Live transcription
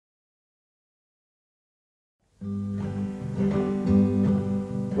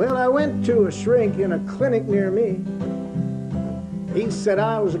Well, I went to a shrink in a clinic near me. He said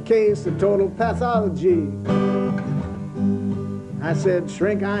I was a case of total pathology. I said,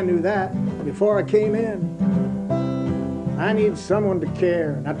 shrink, I knew that before I came in. I need someone to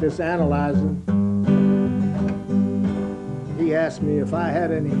care, not just analyzing. He asked me if I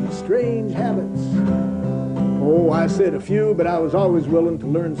had any strange habits. Oh, I said a few, but I was always willing to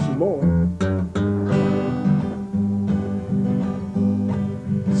learn some more.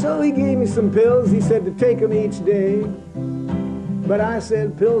 So he gave me some pills. He said to take them each day. But I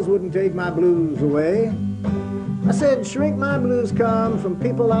said pills wouldn't take my blues away. I said, shrink, my blues come from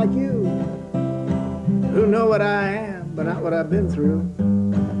people like you who know what I am, but not what I've been through.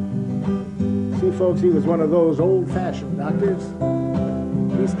 See, folks, he was one of those old-fashioned doctors.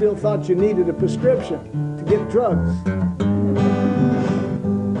 He still thought you needed a prescription to get drugs.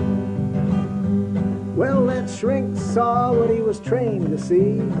 Well, that shrink saw what he was trained to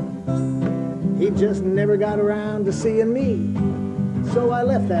see. He just never got around to seeing me. So I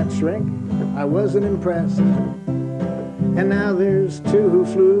left that shrink. I wasn't impressed. And now there's two who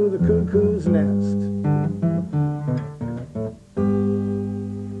flew the cuckoo's nest.